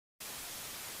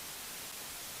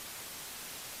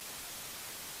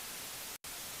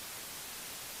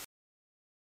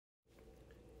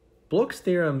Bloch's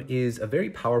theorem is a very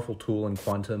powerful tool in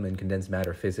quantum and condensed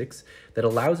matter physics that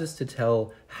allows us to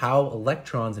tell how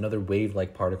electrons and other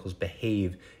wave-like particles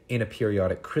behave in a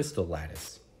periodic crystal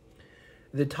lattice.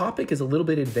 The topic is a little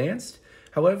bit advanced.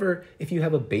 However, if you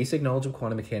have a basic knowledge of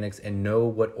quantum mechanics and know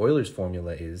what Euler's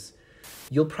formula is,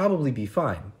 you'll probably be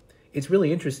fine. It's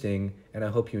really interesting, and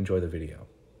I hope you enjoy the video.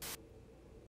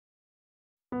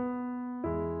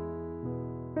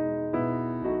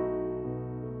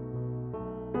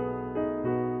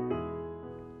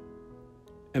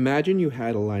 Imagine you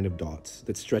had a line of dots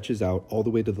that stretches out all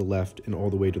the way to the left and all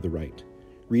the way to the right,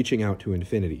 reaching out to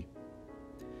infinity.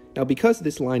 Now, because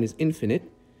this line is infinite,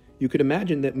 you could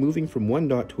imagine that moving from one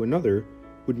dot to another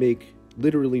would make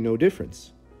literally no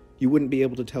difference. You wouldn't be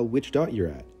able to tell which dot you're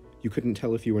at. You couldn't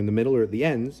tell if you were in the middle or at the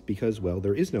ends because, well,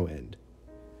 there is no end.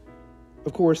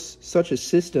 Of course, such a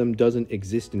system doesn't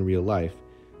exist in real life,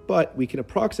 but we can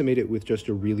approximate it with just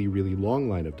a really, really long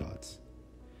line of dots.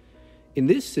 In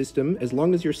this system, as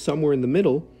long as you're somewhere in the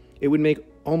middle, it would make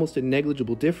almost a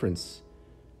negligible difference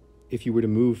if you were to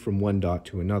move from one dot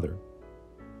to another.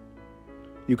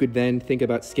 You could then think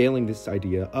about scaling this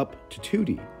idea up to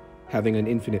 2D, having an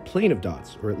infinite plane of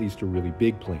dots, or at least a really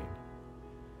big plane.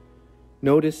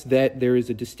 Notice that there is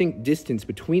a distinct distance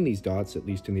between these dots, at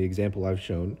least in the example I've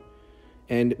shown,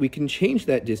 and we can change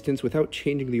that distance without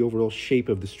changing the overall shape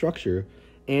of the structure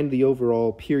and the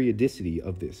overall periodicity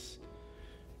of this.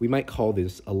 We might call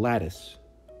this a lattice,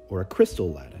 or a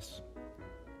crystal lattice.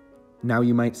 Now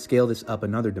you might scale this up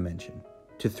another dimension,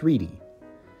 to 3D.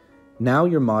 Now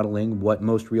you're modeling what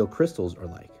most real crystals are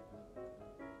like.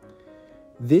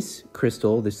 This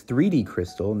crystal, this 3D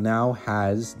crystal, now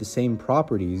has the same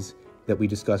properties that we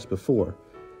discussed before,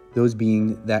 those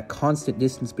being that constant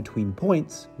distance between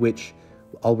points, which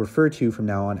I'll refer to from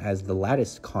now on as the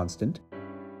lattice constant,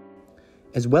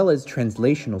 as well as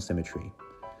translational symmetry.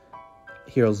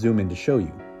 Here I'll zoom in to show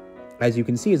you. As you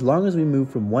can see, as long as we move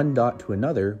from one dot to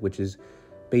another, which is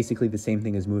basically the same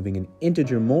thing as moving an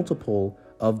integer multiple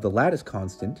of the lattice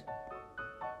constant,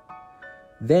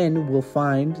 then we'll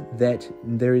find that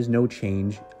there is no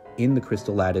change in the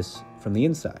crystal lattice from the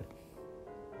inside.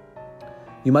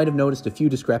 You might have noticed a few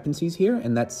discrepancies here,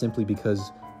 and that's simply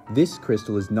because this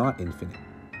crystal is not infinite.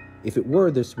 If it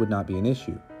were, this would not be an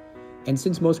issue. And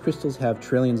since most crystals have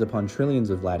trillions upon trillions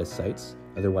of lattice sites,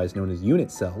 otherwise known as unit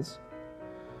cells,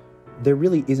 there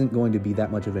really isn't going to be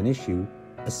that much of an issue,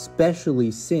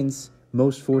 especially since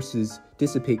most forces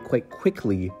dissipate quite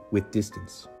quickly with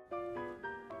distance.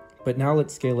 But now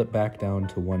let's scale it back down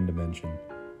to one dimension.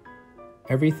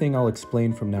 Everything I'll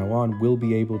explain from now on will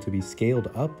be able to be scaled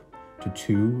up to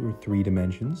 2 or 3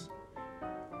 dimensions,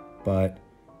 but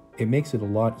it makes it a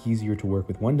lot easier to work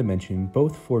with one dimension,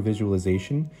 both for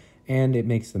visualization and it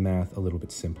makes the math a little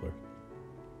bit simpler.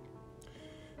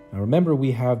 Now remember,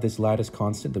 we have this lattice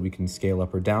constant that we can scale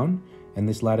up or down, and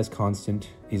this lattice constant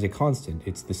is a constant.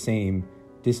 It's the same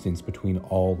distance between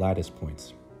all lattice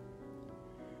points.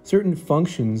 Certain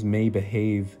functions may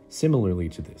behave similarly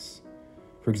to this.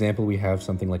 For example, we have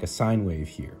something like a sine wave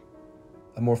here.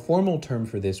 A more formal term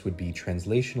for this would be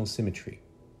translational symmetry.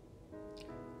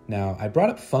 Now, I brought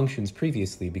up functions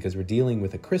previously because we're dealing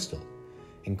with a crystal,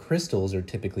 and crystals are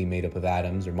typically made up of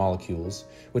atoms or molecules,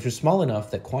 which are small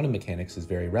enough that quantum mechanics is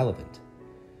very relevant.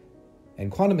 And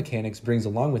quantum mechanics brings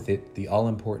along with it the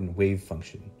all-important wave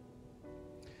function.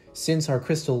 Since our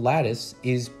crystal lattice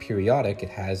is periodic, it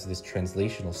has this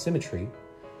translational symmetry,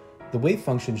 the wave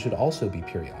function should also be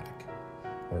periodic.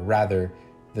 Or rather,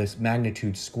 the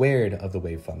magnitude squared of the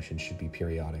wave function should be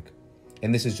periodic.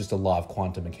 And this is just a law of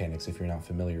quantum mechanics if you're not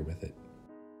familiar with it.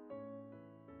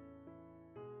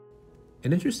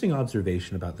 An interesting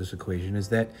observation about this equation is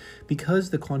that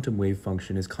because the quantum wave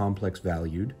function is complex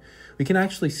valued, we can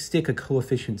actually stick a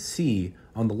coefficient c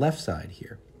on the left side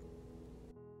here.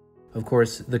 Of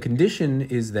course, the condition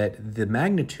is that the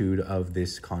magnitude of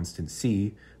this constant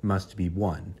c must be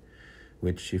 1,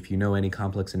 which, if you know any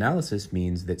complex analysis,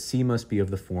 means that c must be of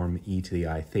the form e to the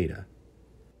I theta.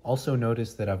 Also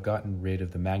notice that I've gotten rid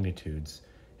of the magnitudes,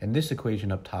 and this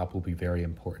equation up top will be very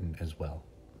important as well.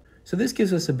 So this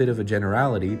gives us a bit of a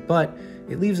generality, but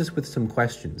it leaves us with some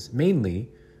questions. Mainly,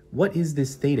 what is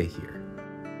this theta here?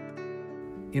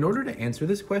 In order to answer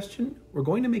this question, we're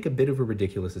going to make a bit of a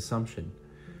ridiculous assumption.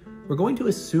 We're going to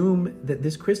assume that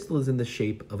this crystal is in the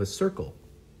shape of a circle.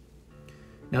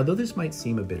 Now, though this might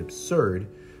seem a bit absurd,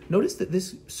 notice that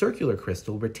this circular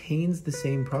crystal retains the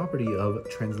same property of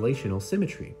translational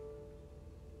symmetry.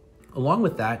 Along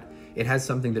with that, it has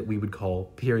something that we would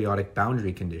call periodic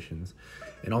boundary conditions.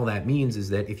 And all that means is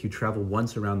that if you travel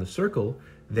once around the circle,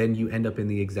 then you end up in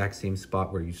the exact same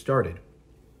spot where you started.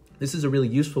 This is a really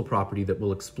useful property that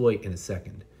we'll exploit in a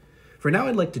second. For now,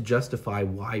 I'd like to justify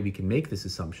why we can make this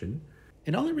assumption,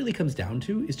 and all it really comes down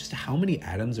to is just how many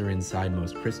atoms are inside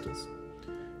most crystals.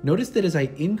 Notice that as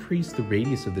I increase the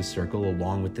radius of this circle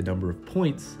along with the number of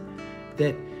points,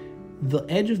 that the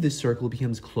edge of this circle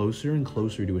becomes closer and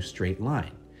closer to a straight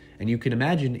line. And you can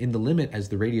imagine in the limit as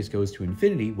the radius goes to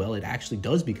infinity, well, it actually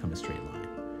does become a straight line.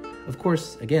 Of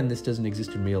course, again, this doesn't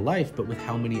exist in real life, but with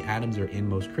how many atoms are in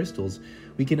most crystals,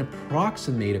 we can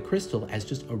approximate a crystal as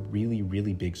just a really,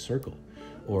 really big circle.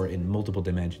 Or in multiple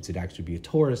dimensions, it'd actually be a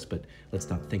torus, but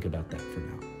let's not think about that for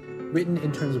now. Written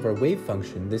in terms of our wave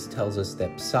function, this tells us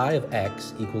that psi of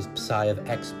x equals psi of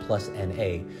x plus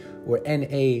NA, where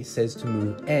NA says to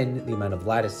move n, the amount of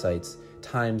lattice sites,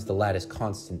 times the lattice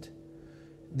constant.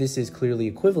 This is clearly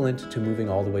equivalent to moving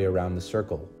all the way around the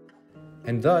circle.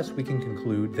 And thus, we can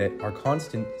conclude that our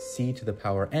constant c to the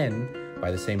power n, by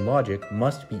the same logic,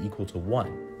 must be equal to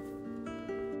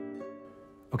 1.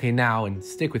 Okay, now, and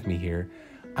stick with me here,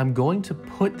 I'm going to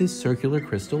put this circular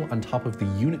crystal on top of the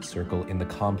unit circle in the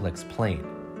complex plane.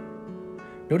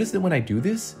 Notice that when I do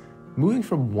this, moving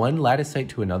from one lattice site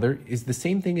to another is the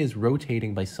same thing as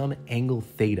rotating by some angle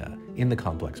theta in the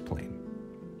complex plane.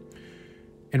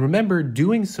 And remember,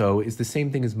 doing so is the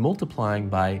same thing as multiplying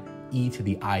by e to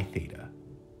the I theta.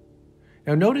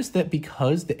 Now notice that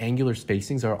because the angular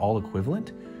spacings are all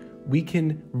equivalent, we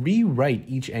can rewrite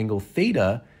each angle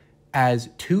theta as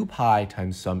 2 pi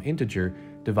times some integer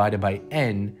divided by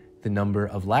n, the number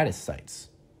of lattice sites.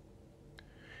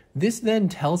 This then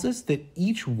tells us that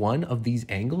each one of these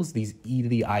angles, these e to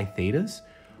the I thetas,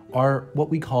 are what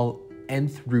we call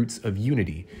nth roots of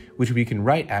unity, which we can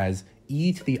write as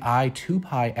e to the I 2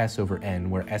 pi s over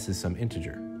n, where s is some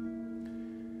integer.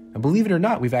 And believe it or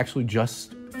not, we've actually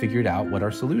just figured out what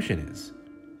our solution is.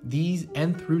 These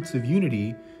nth roots of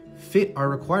unity fit our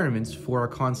requirements for our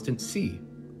constant c.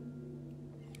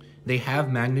 They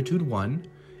have magnitude 1,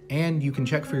 and you can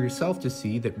check for yourself to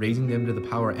see that raising them to the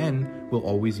power n will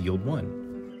always yield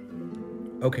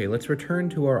 1. Okay, let's return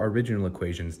to our original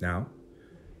equations now.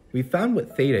 We found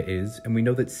what theta is, and we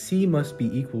know that c must be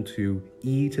equal to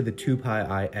e to the 2 pi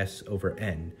I s over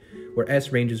n, where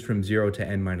s ranges from 0 to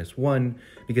n minus 1,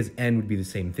 because n would be the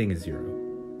same thing as 0.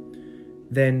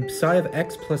 Then psi of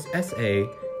x plus sa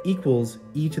equals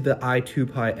e to the I 2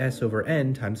 pi s over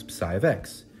n times psi of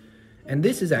x. And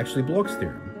this is actually Bloch's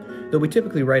theorem, though we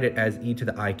typically write it as e to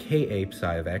the I ka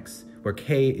psi of x, where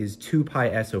k is 2 pi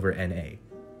s over na.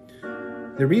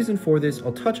 The reason for this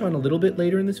I'll touch on a little bit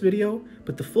later in this video,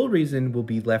 but the full reason will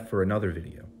be left for another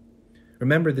video.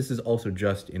 Remember, this is also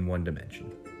just in one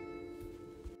dimension.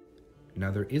 Now,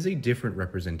 there is a different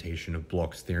representation of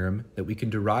Bloch's theorem that we can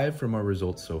derive from our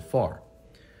results so far.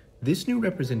 This new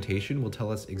representation will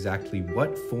tell us exactly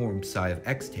what form psi of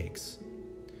x takes.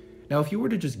 Now, if you were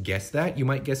to just guess that, you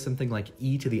might guess something like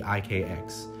e to the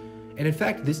ikx. And in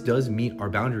fact, this does meet our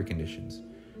boundary conditions.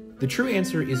 The true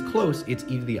answer is close, it's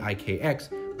e to the ikx,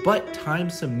 but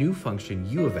times some new function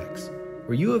u of x,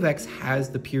 where u of x has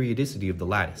the periodicity of the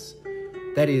lattice.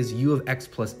 That is, u of x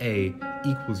plus a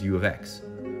equals u of x.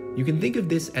 You can think of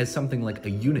this as something like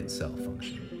a unit cell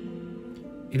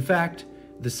function. In fact,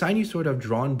 the sinusoid I've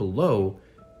drawn below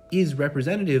is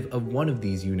representative of one of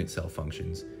these unit cell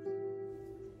functions.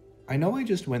 I know I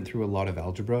just went through a lot of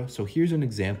algebra, so here's an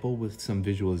example with some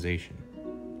visualization.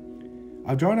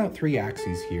 I've drawn out 3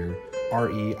 axes here,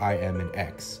 RE, IM, and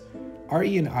X.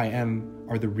 RE and IM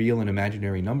are the real and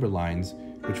imaginary number lines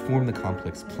which form the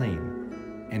complex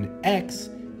plane, and X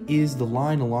is the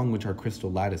line along which our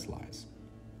crystal lattice lies.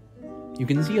 You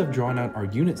can see I've drawn out our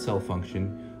unit cell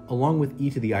function along with e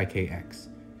to the ikx.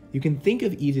 You can think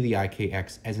of e to the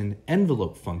ikx as an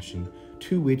envelope function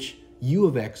to which u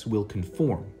of x will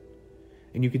conform.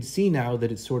 And you can see now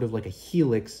that it's sort of like a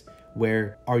helix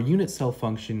where our unit cell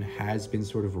function has been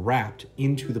sort of wrapped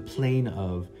into the plane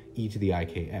of e to the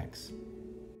ikx.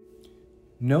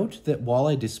 Note that while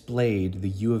I displayed the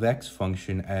u of x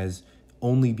function as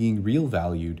only being real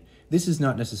valued, this is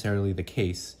not necessarily the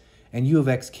case, and u of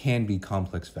x can be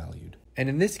complex valued. And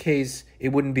in this case, it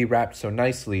wouldn't be wrapped so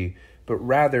nicely, but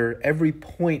rather every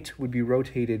point would be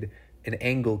rotated an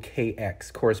angle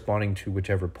kx corresponding to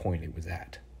whichever point it was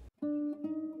at.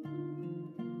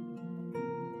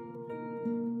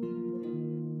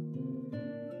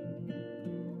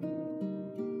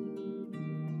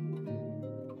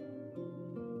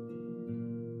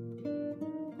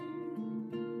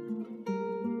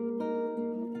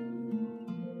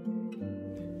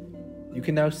 You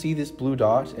can now see this blue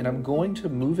dot, and I'm going to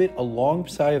move it along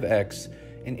psi of x,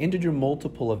 an integer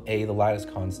multiple of a, the lattice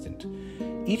constant.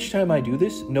 each time I do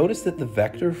this, notice that the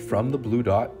vector from the blue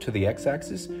dot to the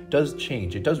x-axis does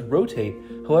change. It does rotate,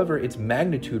 however, its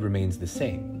magnitude remains the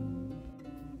same.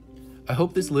 I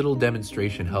hope this little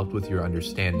demonstration helped with your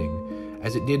understanding,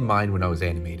 as it did mine when I was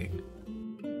animating.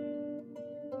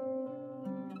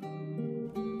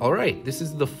 Alright, this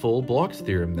is the full Bloch's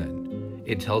theorem then.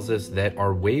 It tells us that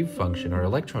our wave function, our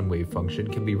electron wave function,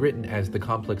 can be written as the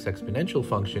complex exponential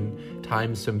function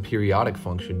times some periodic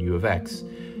function u of x.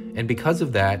 And because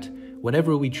of that,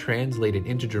 whenever we translate an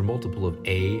integer multiple of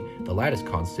a, the lattice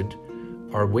constant,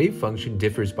 our wave function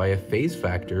differs by a phase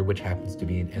factor, which happens to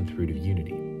be an nth root of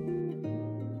unity.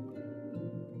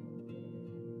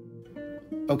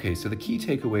 Okay, so the key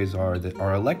takeaways are that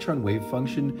our electron wave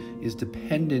function is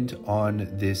dependent on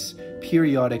this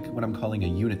periodic, what I'm calling a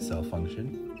unit cell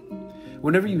function.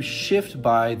 Whenever you shift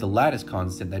by the lattice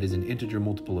constant, that is an integer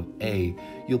multiple of a,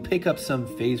 you'll pick up some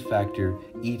phase factor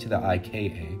e to the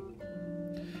ika.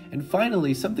 And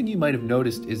finally, something you might have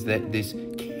noticed is that this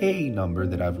k number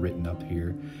that I've written up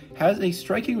here has a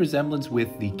striking resemblance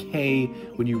with the k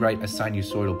when you write a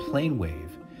sinusoidal plane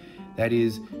wave. That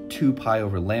is 2 pi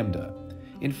over lambda.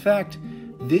 In fact,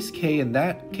 this k and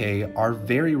that k are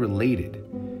very related,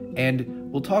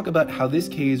 and we'll talk about how this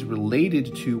k is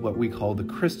related to what we call the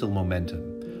crystal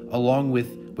momentum, along with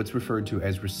what's referred to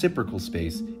as reciprocal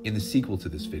space in the sequel to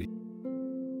this video.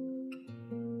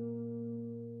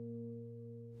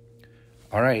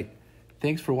 Alright,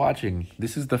 thanks for watching.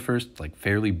 This is the first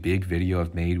fairly big video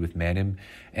I've made with Manim,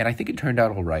 and I think it turned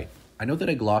out alright. I know that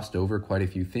I glossed over quite a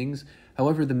few things.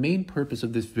 However, the main purpose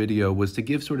of this video was to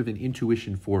give sort of an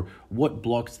intuition for what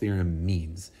Bloch's theorem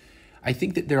means. I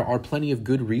think that there are plenty of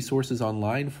good resources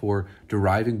online for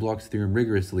deriving Bloch's theorem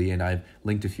rigorously, and I've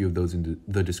linked a few of those in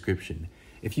the description.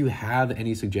 If you have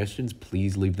any suggestions,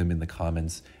 please leave them in the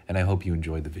comments, and I hope you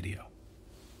enjoyed the video.